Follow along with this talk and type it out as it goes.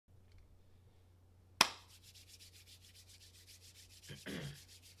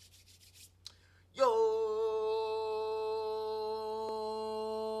Yo,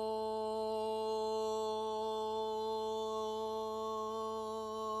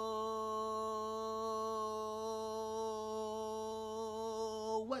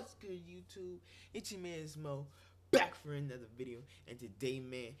 what's good, YouTube? It's your man Smo, back for another video. And today,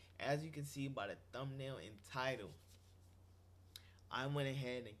 man, as you can see by the thumbnail and title, I went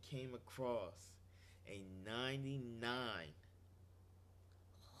ahead and came across a 99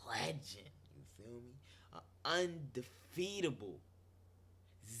 legend. You feel me? Undefeatable,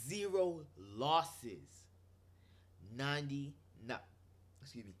 0 losses, 99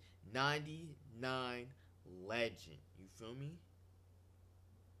 legend. You feel me?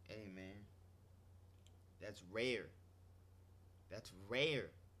 Hey, man, that's rare. That's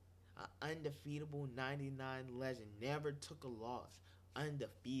rare. An undefeatable 99 legend, never took a loss,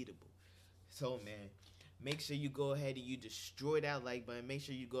 undefeatable. So, man, make sure you go ahead and you destroy that like button. Make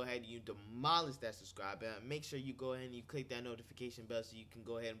sure you go ahead and you demolish that subscribe button. Make sure you go ahead and you click that notification bell so you can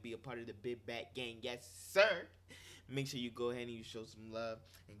go ahead and be a part of the Big Back Gang. Yes, sir. Make sure you go ahead and you show some love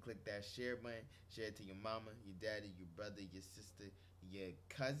and click that share button. Share it to your mama, your daddy, your brother, your sister, your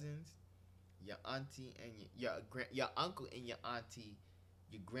cousins, your auntie, and your uncle and your auntie,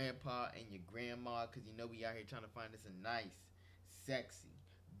 your grandpa and your grandma, because you know we out here trying to find us a nice, sexy,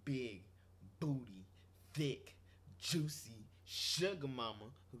 big, booty, thick, juicy sugar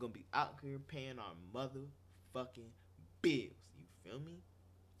mama who gonna be out here paying our motherfucking bills. You feel me?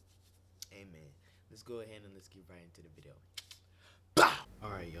 Amen. Let's go ahead and let's get right into the video.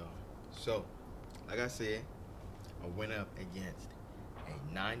 Alright, y'all. So, like I said, I went up against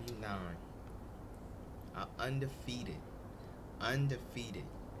a 99, an undefeated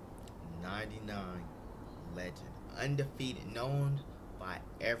 99 legend. Undefeated, known by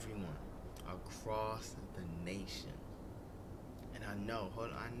everyone across the nation. And I know,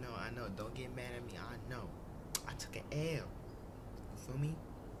 hold on, I know, don't get mad at me, I know. I took an L. You feel me?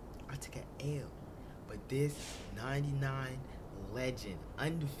 I took an L. But this 99 legend,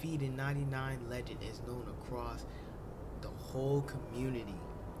 undefeated 99 legend, is known across the whole community.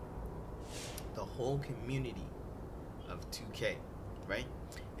 The whole community of 2K, right?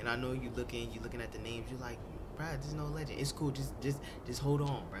 And I know you're looking at the names, you're like, bruh, there's no legend. It's cool, just hold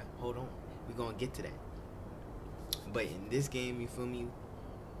on, bruh. Hold on. We're gonna get to that. But in this game, you feel me?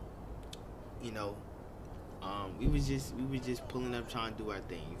 You know, we was just pulling up trying to do our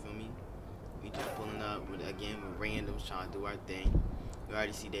thing, you feel me? We just pulling up with randoms trying to do our thing. You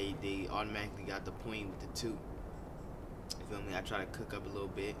already see they automatically got the point with the 2. You feel me? I try to cook up a little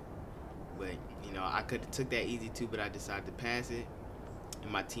bit, but you know, I could have took that easy 2, but I decided to pass it,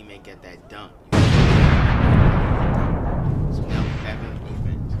 and my teammate got that dunk. So now we're back on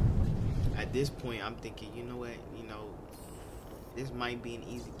defense. At this point, I'm thinking, you know what? You know, this might be an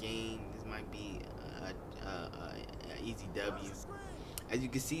easy game. This might be an easy W. As you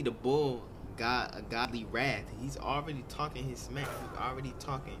can see, the bull got a godly wrath. He's already talking his smack. He's already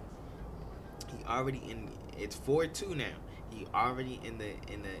talking. He already in. It's 4-2 now. He already in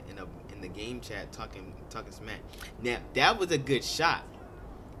the game chat talking smack. Now that was a good shot.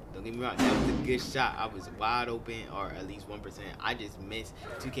 Don't get me wrong. That was a good shot. I was wide open, or at least 1%. I just missed.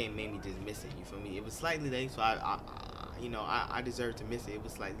 2K made me just miss it. You feel me? It was slightly late, so I deserved to miss it. It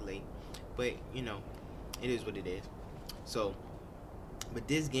was slightly late, but you know, it is what it is. So, but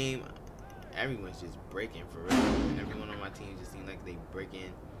this game, everyone's just breaking for real. Everyone on my team just seems like they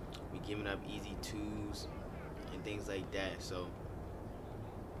breaking. We giving up easy 2s and things like that. So,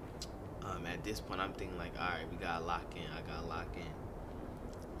 at this point, I'm thinking like, all right, we gotta lock in. I gotta lock in.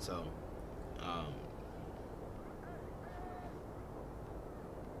 So,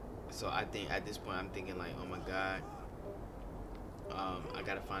 so I think at this point, I'm thinking like, oh my God, I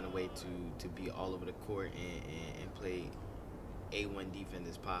gotta find a way to be all over the court and play A1 defense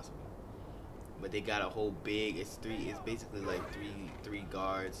as possible. But they got a whole big. It's basically like three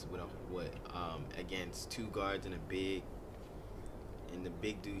guards with against 2 guards and a big. And the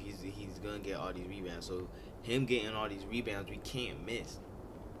big dude, he's gonna get all these rebounds. So him getting all these rebounds, we can't miss.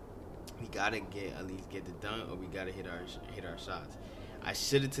 We gotta at least get the dunk, or we gotta hit our shots. I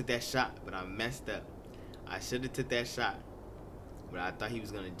should have took that shot, but I messed up. I should have took that shot, but I thought he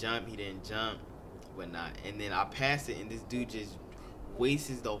was gonna jump. He didn't jump, whatnot. And then I passed it, and this dude just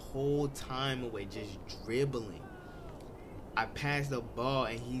wastes the whole time away just dribbling. I passed the ball,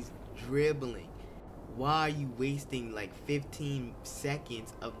 and he's dribbling. Why are you wasting like 15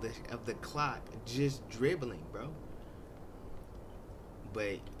 seconds of the clock just dribbling, bro?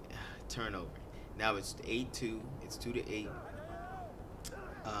 But turnover. Now it's 8-2. It's 2-8.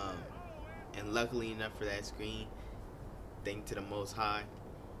 And luckily enough for that screen, thank to the Most High.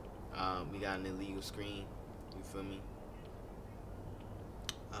 We got an illegal screen. You feel me?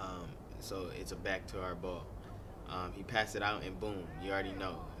 So it's a back to our ball. He passed it out and boom, you already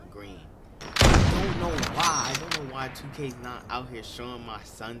know, green. I don't know why 2K's not out here showing my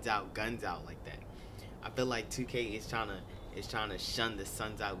suns out, guns out like that. I feel like 2K is trying to shun the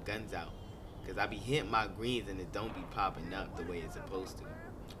suns out, guns out, cause I be hitting my greens and it don't be popping up the way it's supposed to.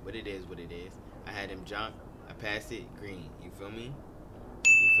 But it is what it is. I had him jump, I passed it, green. You feel me?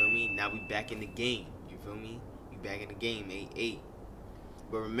 You feel me? Now we back in the game. You feel me? We back in the game, 8-8.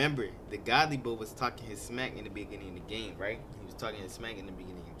 But remember, the godly boy was talking his smack in the beginning of the game, right? He was talking his smack in the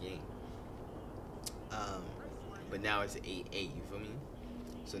beginning of the game. But now it's 8-8, you feel me?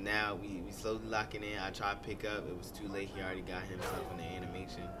 So now we slowly locking in. I tried to pick up. It was too late. He already got himself in the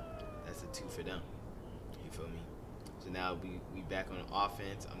animation. That's a 2 for them. You feel me? So now we back on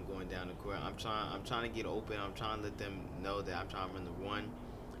offense. I'm going down the court. I'm trying to get open. I'm trying to let them know that I'm trying to run the one.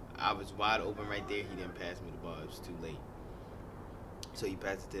 I was wide open right there. He didn't pass me the ball. It was too late. So he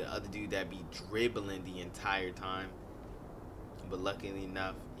passed it to the other dude that be dribbling the entire time. But luckily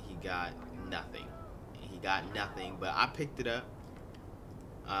enough, he got nothing. He got nothing. But I picked it up.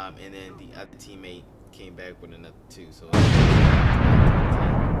 And then the other teammate came back with another 2. So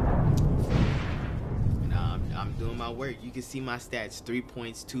I'm doing my work. You can see my stats: 3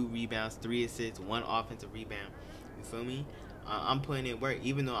 points, 2 rebounds, 3 assists, 1 offensive rebound. You feel me? I'm putting in work.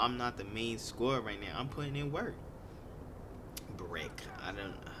 Even though I'm not the main scorer right now, I'm putting in work. Brick. I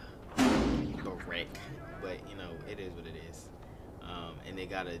don't brick, but you know it is what it is. And they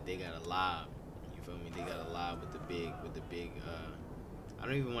got a lob. You feel me? They got a lob with the big. I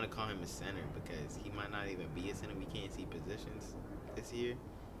don't even want to call him a center because he might not even be a center. We can't see positions this year,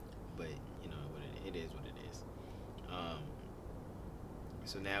 but you know what it is what it is.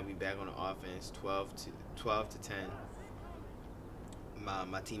 So now we back on the offense, 12 to 10.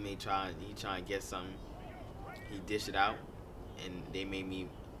 My teammate trying to get something. He dished it out, and they made me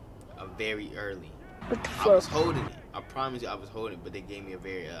a very early. I was holding it. I promise you, I was holding it, but they gave me a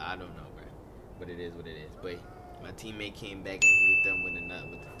very I don't know, bro. But it is what it is. But my teammate came back and he hit them with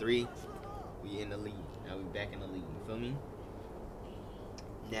the 3. We in the lead. Now we back in the lead. You feel me?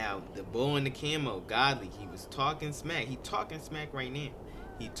 Now the bull in the camo, godly. He was talking smack. He talking smack right now.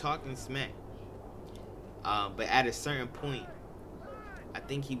 He talking smack. But at a certain point, I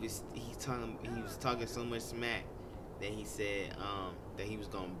think he was talking so much smack that he said that he was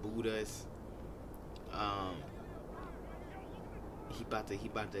gonna boot us. He about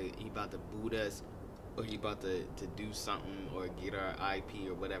to boot us, or he about to do something or get our IP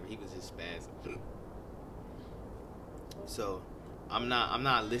or whatever. He was just spazzing. So I'm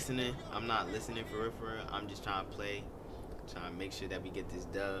not listening. I'm not listening for real. I'm just trying to play, trying to make sure that we get this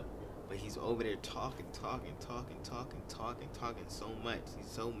dub. But he's over there talking so much. He's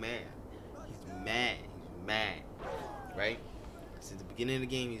so mad. He's mad, right? Since the beginning of the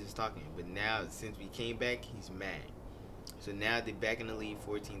game, he's just talking. But now, since we came back, he's mad. So now they're back in the lead,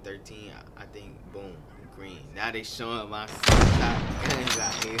 14-13. I think, boom, green. Now they showing my top guns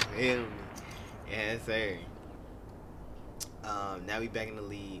out here. Feel me? Yes, sir. Now we back in the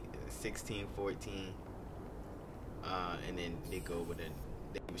lead, 16-14. And then they go with it.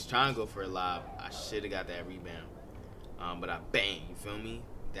 They was trying to go for a lob. I should have got that rebound. But I bang, you feel me?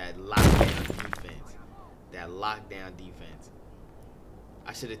 That lockdown defense.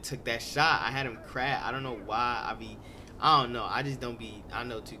 I should have took that shot. I had him crack. I don't know why. I don't know. I just don't be. I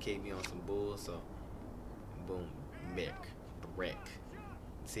know 2K be on some bull. So, boom, brick.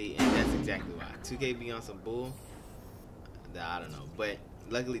 See, and that's exactly why 2K be on some bull. I don't know. But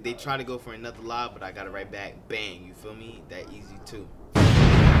luckily, they try to go for another lob, but I got it right back. Bang, you feel me? That easy too.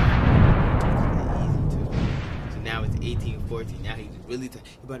 Now it's 18-14. Now he's really he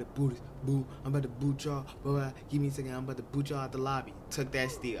about to boot us. Boo, I'm about to boot y'all. Give me a second. I'm about to boot y'all out the lobby. Took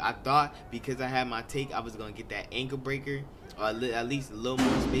that steal. I thought because I had my take, I was going to get that ankle breaker. Or at least a little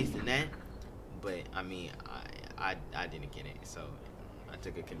more space than that. But, I mean, I didn't get it. So, I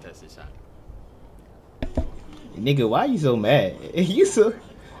took a contested shot. Nigga, why you so mad?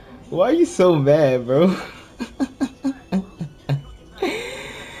 Why you so mad, bro?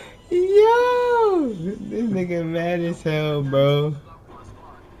 Yo, this nigga mad as hell, bro.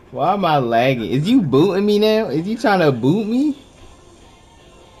 Why am I lagging? Is you booting me now? Is you trying to boot me?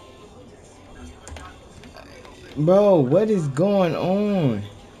 Bro, what is going on?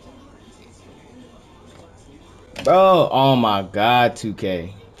 Bro, oh my god,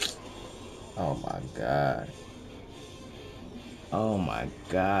 2K. Oh my god. Oh my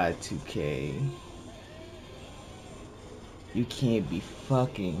god, 2K. You can't be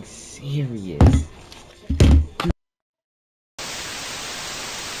fucking serious.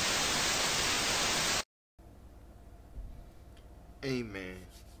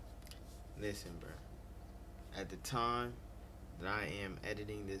 time that I am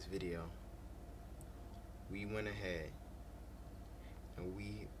editing this video, we went ahead and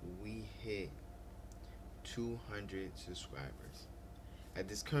we hit 200 subscribers. At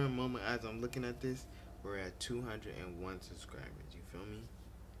this current moment, as I'm looking at this, we're at 201 subscribers. You feel me?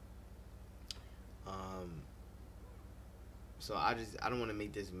 So I don't want to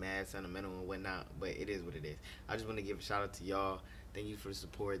make this mad sentimental and whatnot, but it is what it is. I just want to give a shout out to y'all. Thank you for the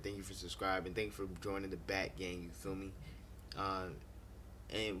support. Thank you for subscribing. Thank you for joining the Bat Gang. You feel me?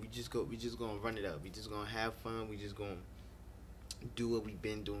 And we just gonna run it up. We just gonna have fun. We just gonna do what we've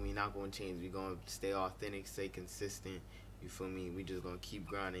been doing. We not gonna change. We gonna stay authentic, stay consistent. You feel me? We just gonna keep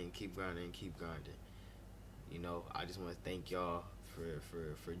grinding, keep grinding, keep grinding. You know, I just want to thank y'all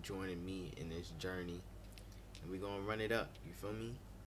for joining me in this journey. And we gonna run it up. You feel me?